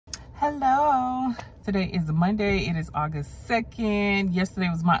Hello, today is Monday. It is August 2nd. Yesterday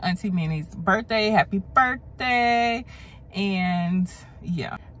was my auntie Minnie's birthday. Happy birthday. And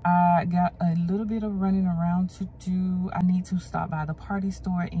yeah, I got a little bit of running around to do. I need to stop by the party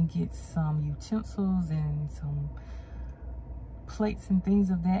store and get some utensils and some plates and things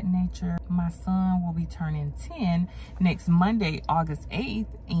of that nature. My son will be turning 10 next Monday, August 8th,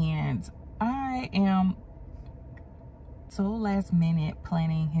 and I am so last minute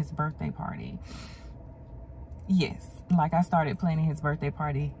planning his birthday party. Yes, like I started planning his birthday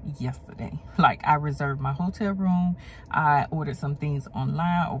party yesterday. Like I reserved my hotel room, I ordered some things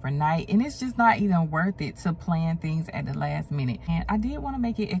online overnight, and it's just not even worth it to plan things at the last minute. And I did want to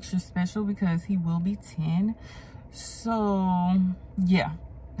make it extra special because he will be 10. So yeah,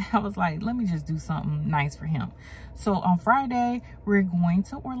 I was like, let me just do something nice for him. So on Friday, we're going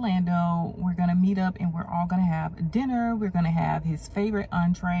to Orlando. We're gonna meet up and we're all gonna have dinner. We're gonna have his favorite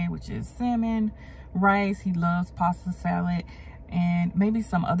entree, which is salmon, rice. He loves pasta salad, and maybe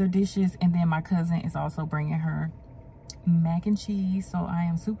some other dishes. And then my cousin is also bringing her mac and cheese, so I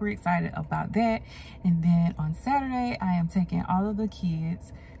am super excited about that. And then on Saturday, I am taking all of the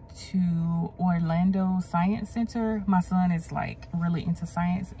kids to Orlando Science Center. My son is like really into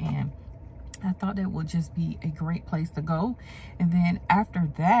science, and I thought that would just be a great place to go. And then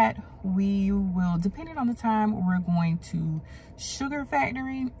after that, we will, depending on the time, we're going to Sugar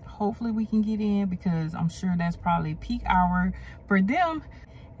Factory. Hopefully we can get in because I'm sure that's probably peak hour for them.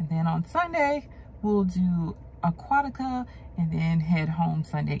 And then on Sunday, we'll do Aquatica and then head home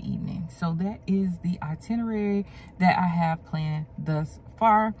Sunday evening. So that is the itinerary that I have planned thus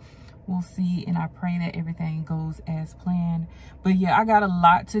far. We'll see, and I pray that everything goes as planned. But yeah, I got a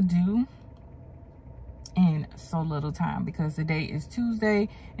lot to do in so little time because today is Tuesday,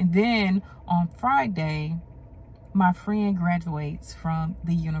 and then on Friday my friend graduates from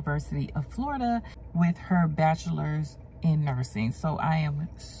the University of Florida with her bachelor's in nursing. So I am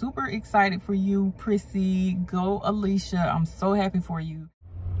super excited for you, Prissy. Go Alicia, I'm so happy for you.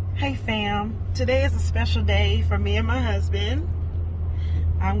 Hey fam, today is a special day for me and my husband.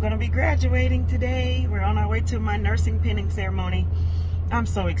 I'm gonna be graduating today. We're on our way to my nursing pinning ceremony. I'm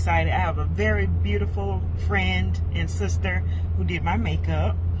so excited. I have a very beautiful friend and sister who did my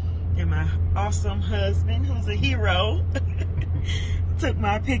makeup, and my awesome husband, who's a hero, took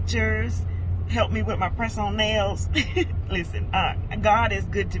my pictures, helped me with my press-on nails. Listen, God is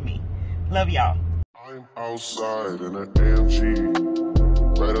good to me. Love y'all. I'm outside in an AMG,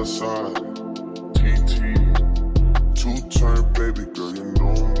 right outside, TT, two-turn baby girl, you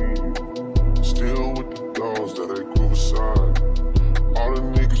know me, still with the dolls that I grew beside. All the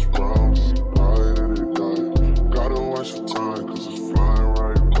niggas round me, right and they die. Gotta watch the time, cause it's flying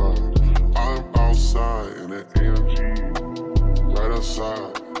right by. I'm outside in an AMG, right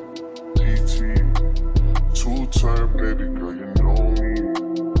outside, TT, two-turn baby girl, you know me.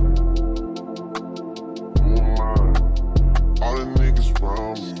 Moonlight, all the niggas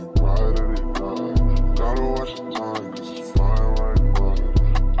round me, right and they die. Gotta watch the time, cause it's flying right by.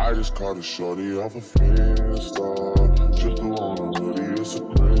 I just caught a shorty off a Finsta, just the one on hoodie, it's a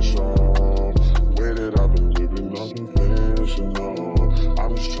screenshot. Way that I've been living unconventional.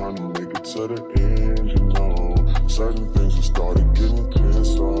 I'm just trying to make it to the end, you know. Certain things have started getting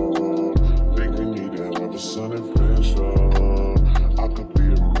tense up. Think we need to have a son and friendship. I could be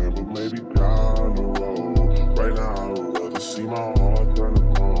a man, but maybe down the road. Right now I would rather see my heart turn to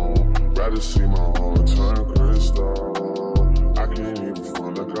chrome. Rather see my heart turn crystal. I can't even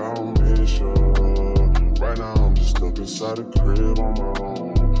front like I don't miss you. Right now I'm just stuck inside the crib on my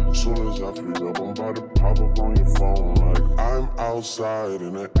own. Soon as I free up, I'm about to pop up on your phone. Like I'm outside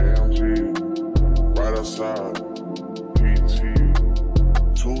in an AMG, right outside, PT,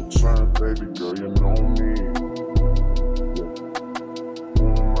 two-turn baby girl, you know me.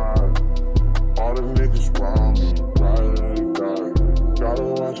 Moonlight, all the niggas round me, right and die. Gotta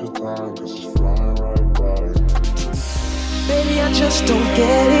watch your time, cause it's flying right by. Baby, I just don't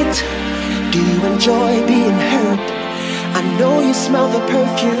get it. Do you enjoy being hurt? I know you smell the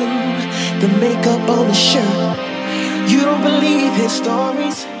perfume, the makeup on the shirt. You don't believe his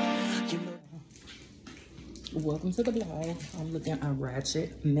stories. Welcome to the vlog. I'm looking a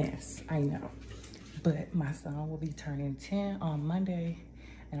ratchet mess, I know. But my son will be turning 10 on Monday,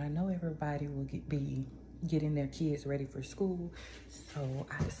 and I know everybody will be getting their kids ready for school. So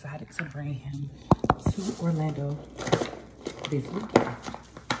I decided to bring him to Orlando this weekend.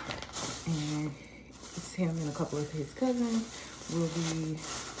 And it's him and a couple of his cousins. We'll be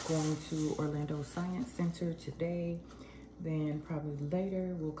going to Orlando Science Center today. Then probably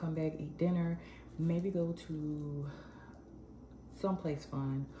later we'll come back, eat dinner, maybe go to someplace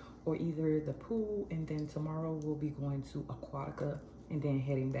fun, or either the pool, and then tomorrow we'll be going to Aquatica and then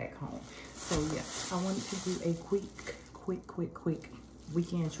heading back home. So yeah, I wanted to do a quick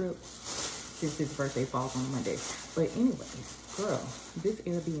weekend trip since his birthday falls on Monday. But anyways, girl, this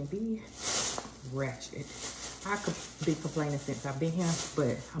Airbnb ratchet. I could be complaining since I've been here,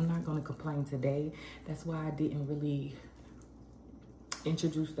 but I'm not gonna complain today. That's why I didn't really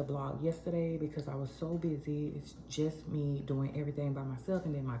introduce the blog yesterday, because I was so busy. It's just me doing everything by myself,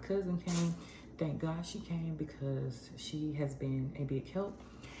 and then my cousin came. Thank God she came, because she has been a big help.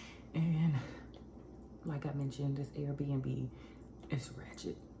 And like I mentioned, this Airbnb is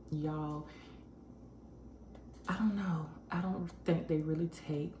ratchet. Y'all, I don't know. I don't think they really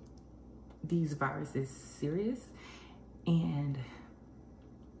take these viruses serious, and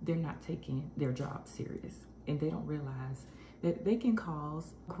they're not taking their job serious. And they don't realize that they can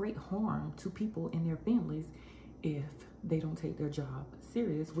cause great harm to people and their families if they don't take their job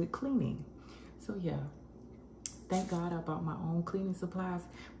serious with cleaning. So yeah, thank God I bought my own cleaning supplies,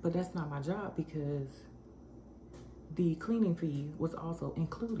 but that's not my job, because the cleaning fee was also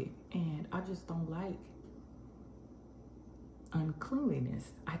included, and I just don't like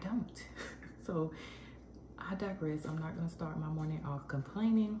uncleanliness. I don't. So I digress. I'm not gonna start my morning off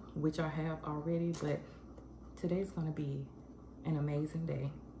complaining, which I have already, but today's gonna be an amazing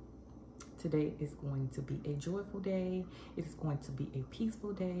day. Today is going to be a joyful day. It is going to be a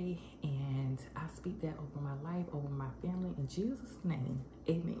peaceful day, and I speak that over my life, over my family, in Jesus' name,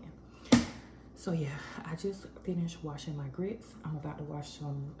 amen. So yeah, I just finished washing my grits. I'm about to wash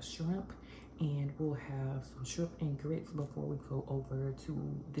some shrimp, and we'll have some shrimp and grits before we go over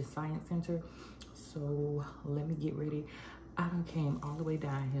to the science center. So let me get ready. I done came all the way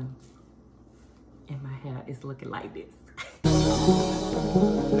down here, and my hair is looking like this.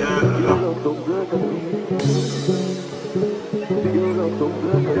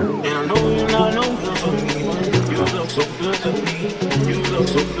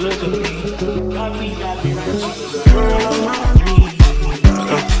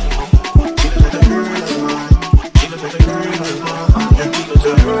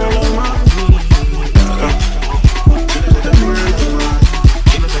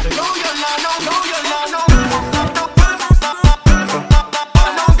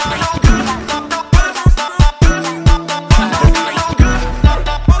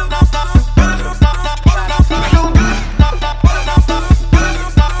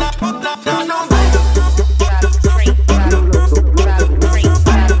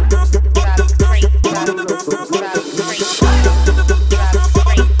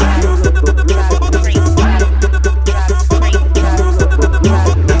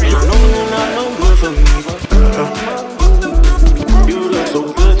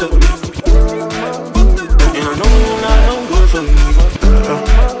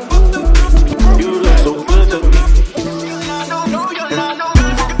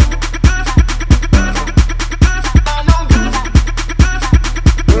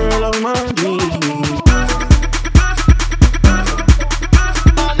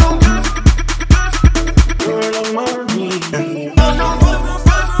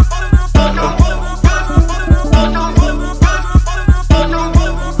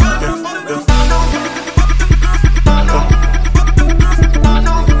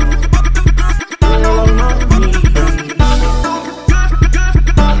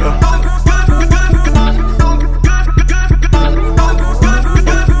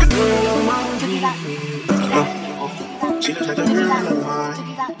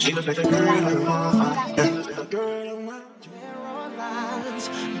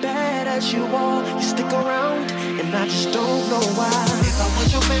 Bad as you are, you stick around, and I just don't know why. If I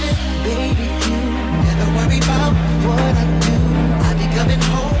was your man, baby, you never worry about what I do. I'll be coming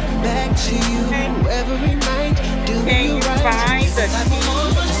home back to you every night. Do you right?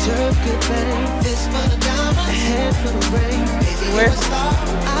 Deserve good things. This for the diamond, a hand for the rain. Baby, you're a star.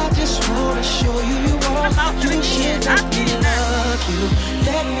 I just wanna show you you are. You should let me love you.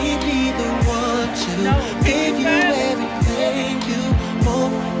 Let me be the one to give you everything you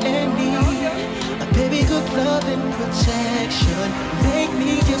want and need. A baby, good love and protection. Make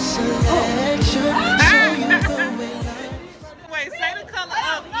me your selection. Show you the way life. Wait, say the color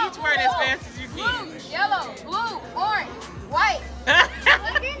of each word as fast as you can. Blue, yellow, blue, orange, white.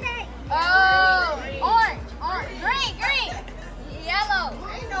 Oh, orange, green, yellow.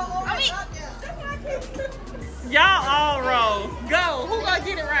 Y'all all roll. Go. Who gonna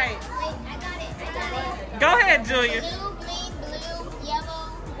get it right? Wait, I got it. Go ahead, Julia. Blue, green, blue, yellow,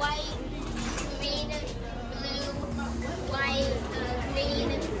 white, green, blue, white, green,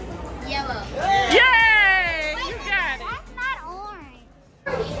 yellow. Yay! You got it. That's not orange.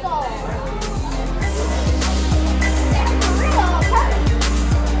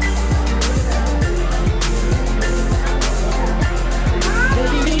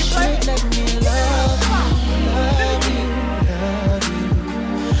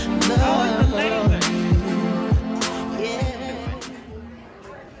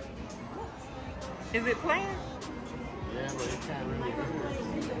 Yeah, but it can't really do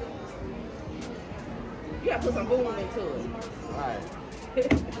it. You gotta put some boom into it. Right.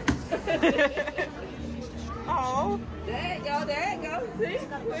 Oh, there you go, there you go. See?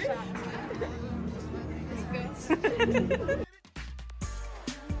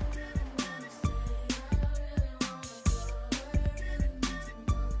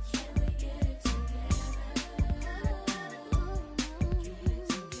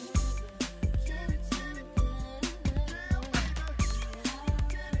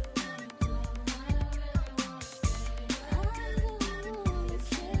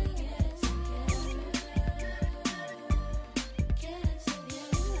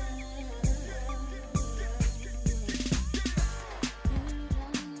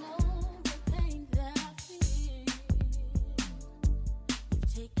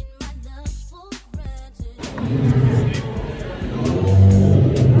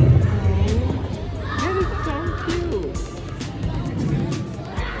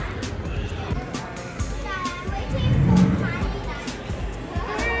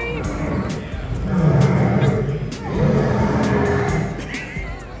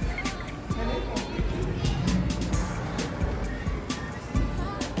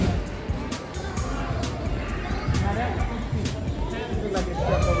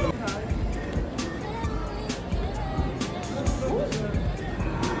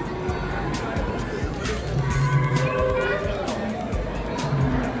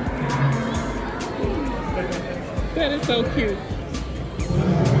 That is so cute.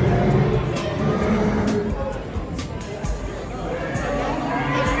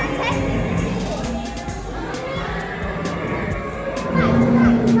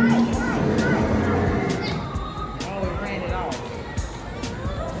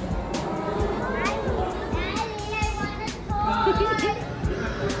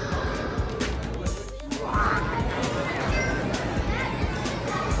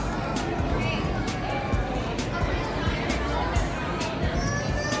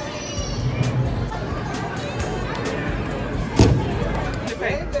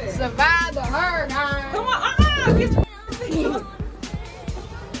 Survive the herd, huh? Come on, get your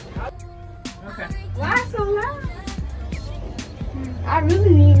okay. Why so loud? I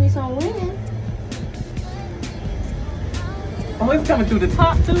really need me some wind. Oh, it's coming through the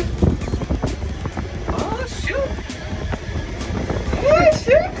top too. Oh shoot! Oh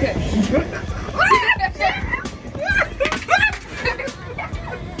shoot!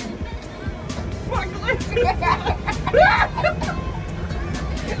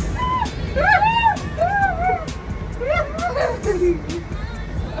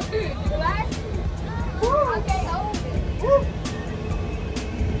 Okay, hold it.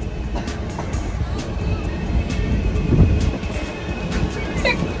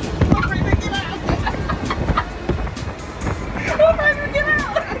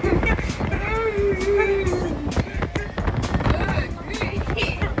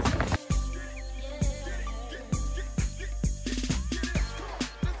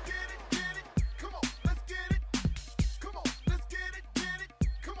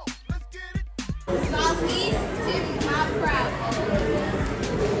 Southeast to my proud.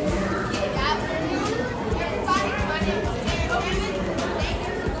 Get out there, everybody. My name is Thank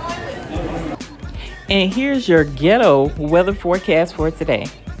you for going with me. And here's your ghetto weather forecast for today.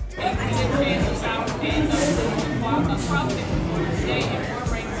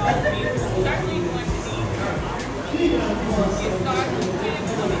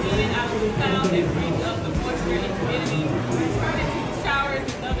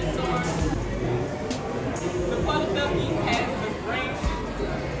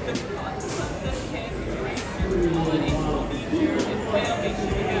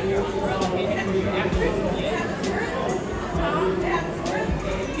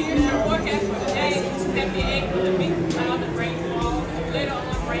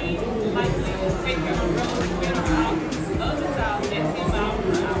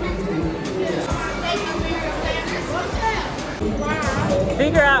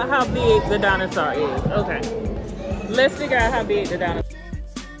 Figure out how big the dinosaur is. Okay. Let's figure out how big the dinosaur is.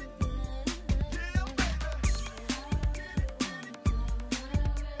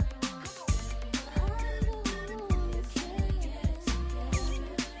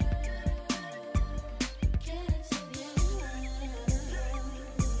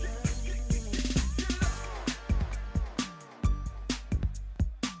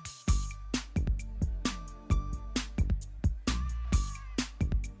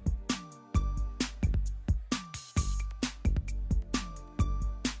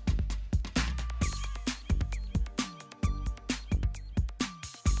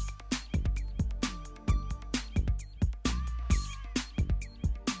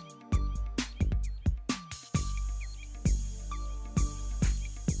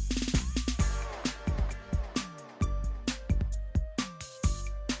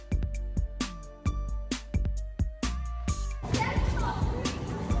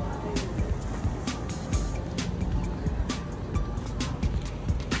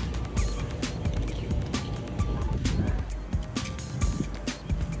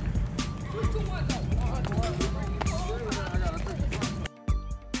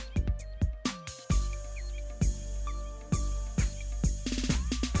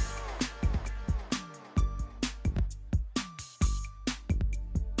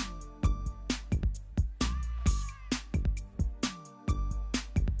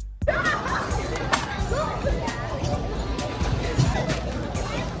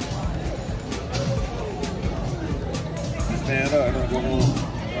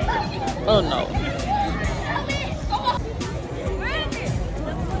 Oh no.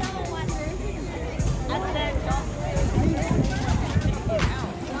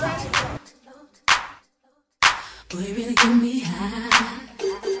 Boy, you really get me high.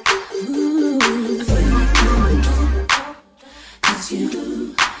 Ooh, I feel like I'm a 'cause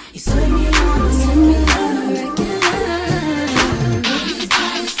you serve me on a regular.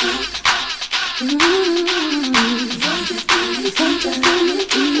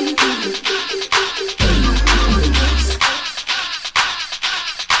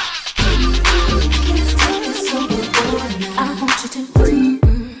 I want you to breathe.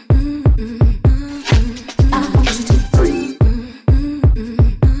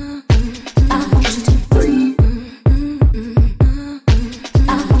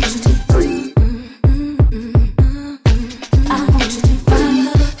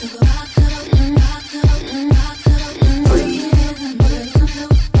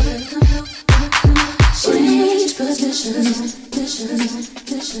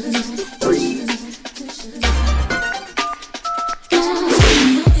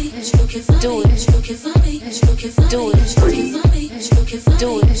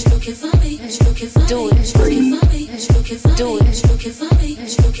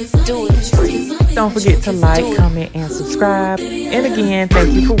 Don't forget to like, comment, and subscribe. And again,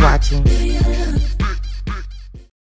 thank you for watching.